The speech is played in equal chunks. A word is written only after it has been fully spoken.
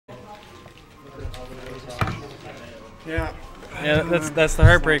Yeah. Yeah, that's the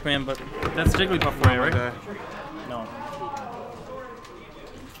heartbreak, man. But that's Jigglypuff for you, right? No.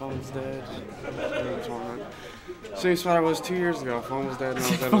 Phone's dead. Same spot I was 2 years ago. Phone was dead and I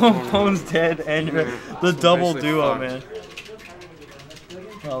was dead in the tournament. Phone's dead and you're the double duo, man.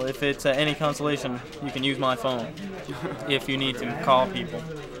 Well, if it's any consolation, you can use my phone if you need to call people.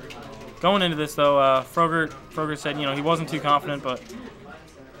 Going into this, though, LilFrogurt said, you know, he wasn't too confident, but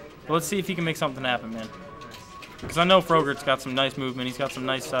let's see if he can make something happen, man. Because I know LilFrogurt's got some nice movement. He's got some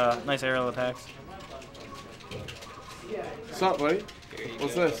nice aerial attacks. What's up, buddy?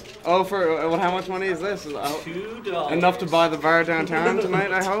 What's this? Oh, how much money is this? $2. Enough to buy the bar downtown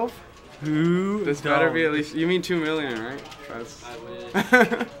tonight, I hope? This better be at least, you mean $2 million, right? I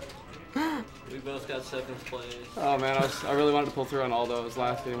wish. We both got 7th place. Oh man, I really wanted to pull through on Aldo's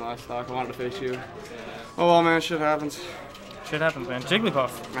last game, last stock. I wanted to face you. Oh well, man, shit happens. Shit happens, man.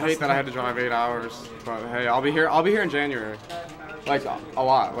 Jigglypuff. I hate that I had to drive 8 hours, but hey, I'll be here in January. Like a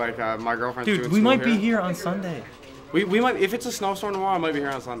lot. Like my girlfriend's doing Dude, we might be here on Sunday. We might, if it's a snowstorm tomorrow, I might be here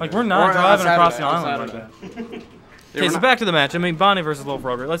on Sunday. Like we're not driving across the island like that. Yeah, okay, so back to the match. I mean, Bonnie versus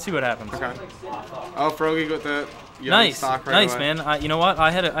LilFrogurt. Let's see what happens. Okay. Oh, Froggy with the nice, stock right nice, away. man. You know what?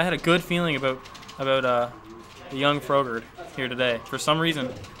 I had a good feeling about the young LilFrogurt here today. For some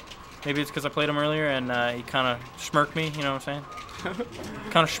reason, maybe it's because I played him earlier and he kind of smirked me. You know what I'm saying?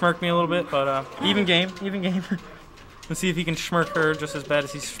 Kind of smirked me a little bit, but even game. Let's see if he can smirk her just as bad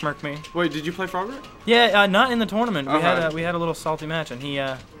as he smirked me. Wait, did you play Frogurt? Yeah, not in the tournament. Okay. We had a little salty match, and he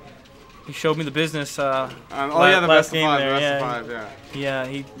showed me the business. Oh yeah, the last best game of 5, there. the best of 5, yeah. Yeah,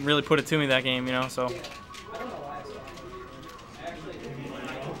 he really put it to me that game, you know. So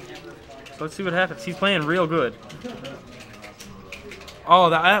let's see what happens. He's playing real good. Oh,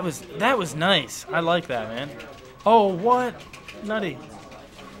 that was nice. I like that, man. Oh, what? Nutty.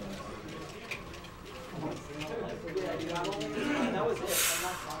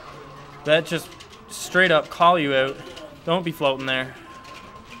 That just straight up call you out. Don't be floating there.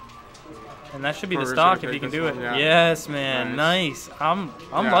 And that should be the stock if you can do it. Yeah. Yes, man. Nice. I'm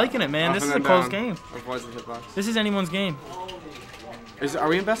liking it, man. This is a close game. This is anyone's game. Are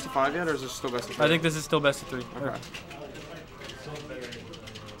we in best of 5 yet, or is this still best of 3? I think this is still best of 3. Okay.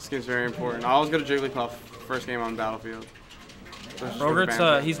 This game's very important. I always go to Jigglypuff first game on Battlefield.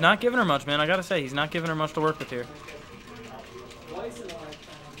 LilFrogurt's he's not giving her much, man. I gotta say, he's not giving her much to work with here.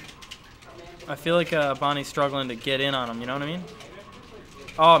 I feel like Bonnie's struggling to get in on him. You know what I mean?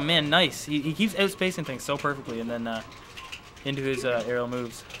 Oh man, nice. He keeps outspacing things so perfectly, and then into his aerial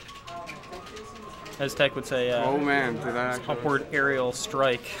moves. As Tech would say, oh man, did that actually? Upward aerial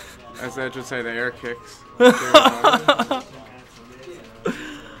strike. As Ed would say, the air kicks.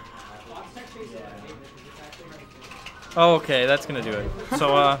 Okay, that's gonna do it.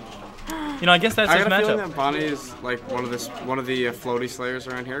 So, you know, I guess that's his matchup. I got a feeling that Bonnie is like one of the floaty slayers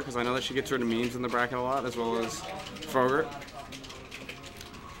around here, because I know that she gets rid of memes in the bracket a lot, as well as LilFrogurt.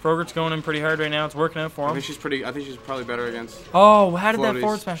 LilFrogurt's going in pretty hard right now. It's working out for him. I think she's probably better against. Oh, how did floaties. that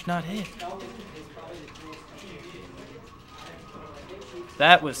forward smash not hit?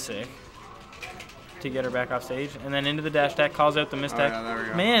 That was sick. To get her back off stage, and then into the dash attack, calls out the mistack. Oh, yeah, there we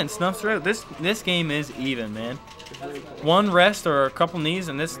go. Man, snuffs her out. This game is even, man. One rest or a couple knees,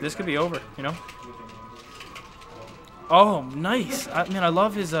 and this could be over. You know. Oh, nice. Man, I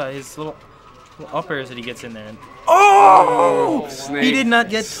love his little up airs that he gets in there. And oh! Snake. He did not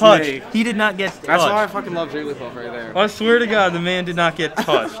get touched. He did not get touched. That's why I fucking love Jigglypuff right there. I swear to God, the man did not get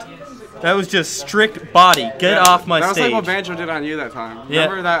touched. That was just strict body. Get off my stage. That was like what Banjo did on you that time. Yeah.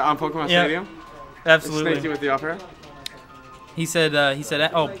 Remember that on Pokemon Stadium? Absolutely. Snaked you with the up air? He said,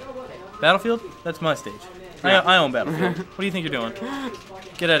 oh, Battlefield? That's my stage. Yeah. I own Battlefield. What do you think you're doing?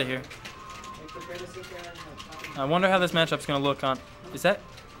 Get out of here. I wonder how this matchup's going to look on... Is that...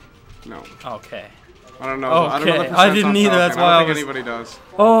 No. Okay. I don't know. Okay. I didn't either. That's why I don't think anybody does.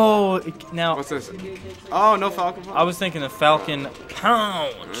 Oh, now... What's this? Oh, no Falcon punch? I was thinking the Falcon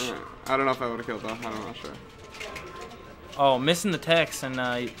punch. I don't know if I would have killed though. I'm not sure. Oh, missing the text,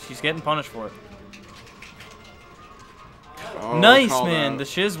 and she's getting punished for it. Oh, nice, man. The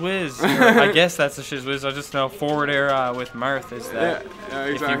Shiz Whiz. I guess that's the Shiz Whiz. I just know forward air with Mirth is that. Yeah,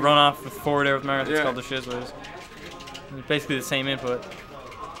 exactly. If you run off with forward air with Mirth, it's called the Shiz Whiz. It's basically the same input.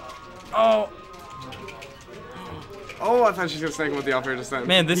 Oh. Oh, I thought she was going to snake him with the up air just then.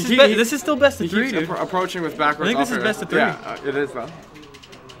 Man, this is still best of 3, dude. Approaching with backwards I think this is best of 3. Yeah, it is, though.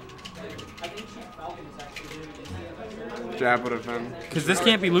 Jab would have been. Because this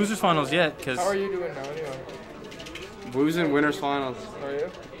can't be losers finals yet. Cause how are you doing now, anyway? Blues in winners finals. How are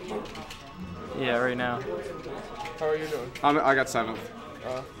you? Yeah, right now. How are you doing? I got 7th.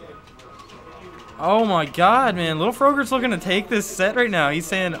 Oh my god, man. LilFrogurt's looking to take this set right now. He's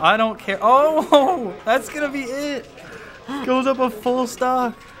saying, I don't care. Oh, that's going to be it. Goes up a full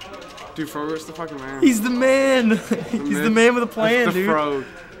stock. Dude, Frogurt's the fucking man. He's the man. He's the man with a plan, the dude. Frog.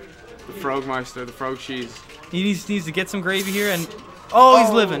 The Frogmeister, the Frog cheese. He needs to get some gravy here and... Oh,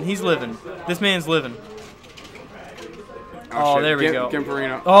 he's living. He's living. This man's living. Oh, there we go.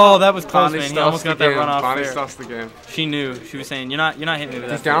 Gimperino. Oh, that was close, Bonnie man. He almost got that run off Bonnie fair. stuffs the game. She knew. She was saying, you're not hitting me with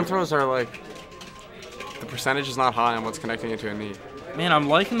that. These down throws are like... The percentage is not high on what's connecting it to a knee. Man, I'm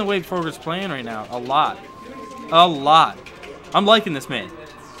liking the way Frogurt's playing right now. A lot. A lot. I'm liking this man.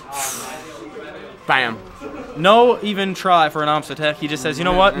 Bam. No even try for an opposite tech. He just says, you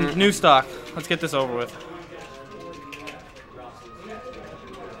know what? New stock. Let's get this over with.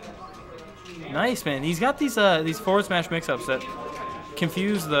 Nice, man. He's got these forward smash mix-ups that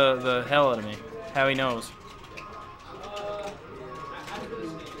confuse the hell out of me. How he knows.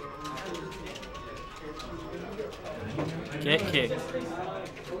 Get kicked.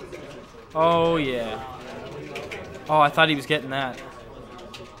 Oh, yeah. Oh, I thought he was getting that.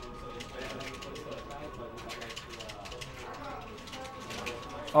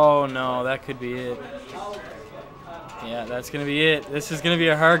 Oh, no. That could be it. Yeah, that's going to be it. This is going to be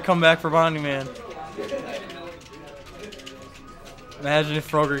a hard comeback for Bonnie, man. Imagine if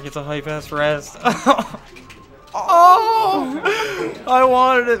Frogurt gets a hype-ass rest. Oh! I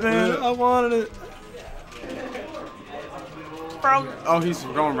wanted it, man. I wanted it. Oh, he's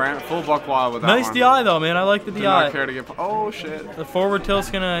going full buck wild with that nice one. DI, though, man. I like the DI. Did not care to get... Oh, shit. The forward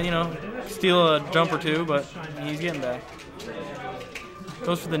tilt's going to, you know, steal a jump or two, but he's getting back.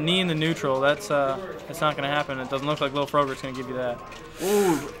 Goes for the knee and the neutral. That's not going to happen. It doesn't look like LilFrogurt's going to give you that.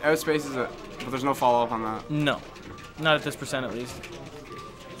 Ooh, outspaces it. But there's no follow-up on that. No. Not at this percent, at least.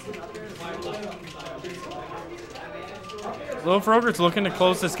 LilFrogurt's looking to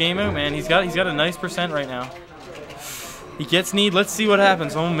close this game out, man. He's got a nice percent right now. He gets kneed. Let's see what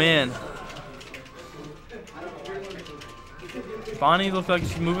happens. Oh, man. Bonnie looks like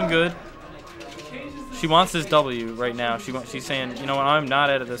she's moving good. She wants this W right now. She's saying, you know what, I'm not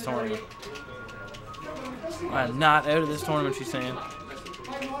out of this tournament. I'm not out of this tournament, she's saying.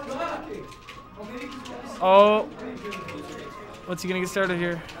 Oh. What's he going to get started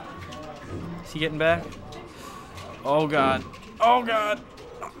here? Is he getting back? Oh, God. Oh, God.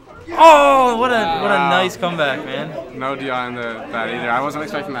 Oh, what a nice comeback, man. No DI in that either. I wasn't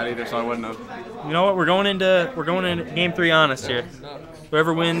expecting that either, so I wouldn't have. You know what? We're going into game 3 honest here.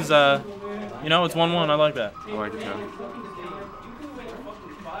 Whoever wins, you know, it's 1-1. I like that. I like it too.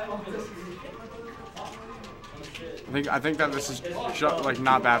 I think that this is like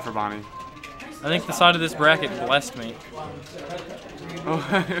not bad for Bonnie. I think the side of this bracket blessed me. Oh.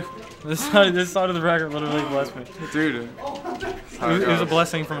 This side of the bracket literally blessed me. Dude. It was a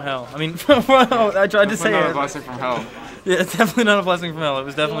blessing from hell. I mean, I tried to say it. Not a blessing from hell. Yeah, it's definitely not a blessing from hell. It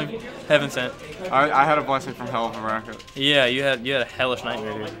was definitely heaven sent. I had a blessing from hell of a bracket. Yeah, you had a hellish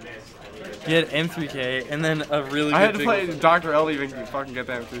nightmare, dude. You had M3K and then a really good I had to play Dr. L to even fucking get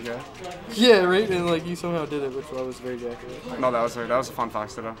that M3K. Yeah, right? And like you somehow did it, which I was very jacked with. No, that was a fun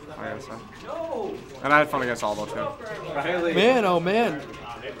fox though, I gotta say. And I had fun against Aldo too. Man, oh man.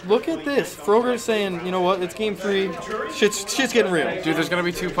 Look at this. Frogurt's saying, you know what, it's game 3. Shit's getting real. Dude, there's gonna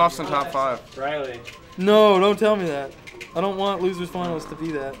be 2 puffs in top 5. Riley. No, don't tell me that. I don't want losers finals to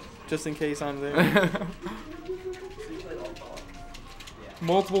be that, just in case I'm there.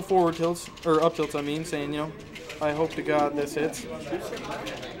 Multiple forward tilts, or up tilts, I mean, saying, you know, I hope to God this hits.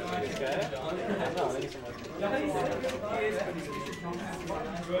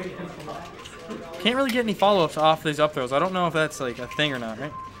 Can't really get any follow-ups off these up throws. I don't know if that's like a thing or not,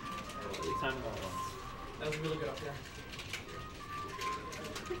 right? That was really good up there.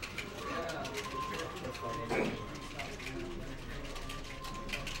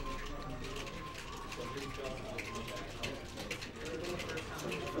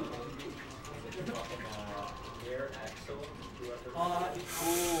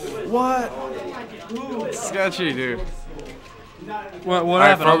 What? Sketchy, dude. What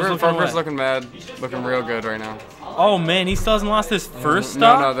happened? Frogurt's looking mad, looking real good right now. Oh man, he still hasn't lost his first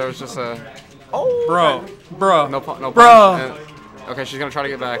stop? No, there was just a... Bro. No bro. punch. Okay, she's gonna try to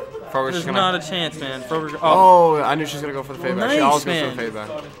get back. There's not a chance, man. Oh, I knew she was gonna go for the fade back. Nice, she always man. goes for the fade back.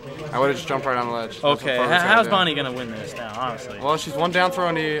 I would have just jumped right on the ledge. Okay, how's Bonnie gonna win this now, honestly? Well, she's one down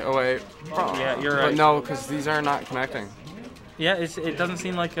throw knee away. Yeah, you're right. But no, because these are not connecting. Yeah, it doesn't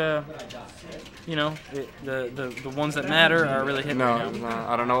seem like you know, the ones that matter are really hitting right now. No,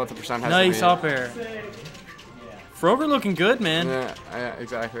 I don't know what the percent has nice to be. up air. Frogurt looking good, man. Yeah,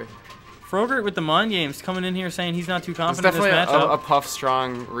 exactly. Frogurt with the mind games coming in here saying he's not too It's confident in this definitely matchup. a puff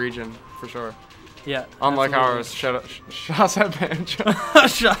strong region for sure. Yeah. Unlike ours, shots at Banjo.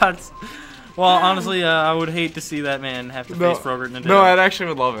 Shots. Well, honestly, I would hate to see that man have to face Frogurt in a No, I actually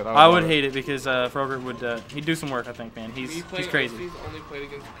would love it. I would hate it because Frogurt would he'd do some work. I think, man. He's crazy. He's only played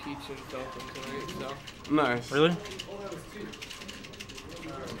against Peach and Falcon tonight, so. Nice. Really?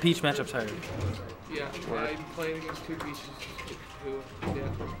 Peach matchup's hard. Yeah, I played against 2 Peaches who, yeah,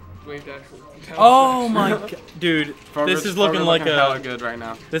 waved actually. Oh my god, dude! This is looking like hella good right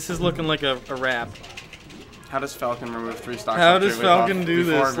now. This is looking like a wrap. How does Falcon remove 3 stocks? How does Falcon do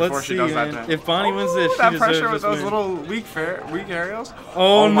this? Let's see, man. If Bonnie wins this, that she pressure deserves with this those win. little weak aerials.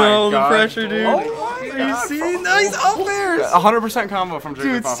 Oh no, the God. pressure, dude. Oh my Are God. you seeing? No, he's up there. 100% combo from Jigglypuff.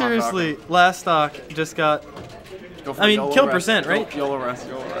 Dude, seriously, last stock just got. I mean, kill percent, right? YOLO rest,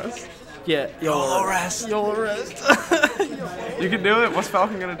 YOLO rest. Yeah, YOLO rest. YOLO rest. You can do it. What's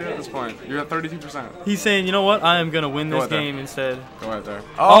Falcon gonna do at this point? You're at 32%. He's saying, you know what? I am gonna win this game there. instead. Go right there.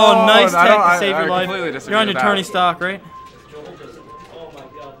 Oh, nice tech to save your I life. completely disagree You're on your with tourney that. stock, right? Oh my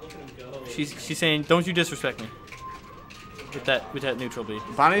god, look at him go. She's saying, don't you disrespect me. With that neutral B.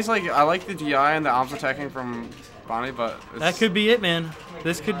 Bonnie's like, I like the DI and the arms attacking from Bonnie, but That could be it, man.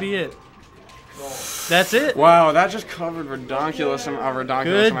 This could be it. That's it. Wow, that just covered ridiculous amount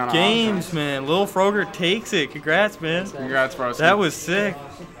Good of games, options. man. LilFrogurt takes it. Congrats, man. Congrats, bro. That was sick.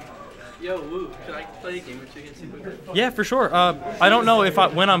 Yo, Woo, can I play a game with you against you? Yeah, for sure. I don't know if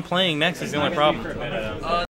when I'm playing next is the only problem.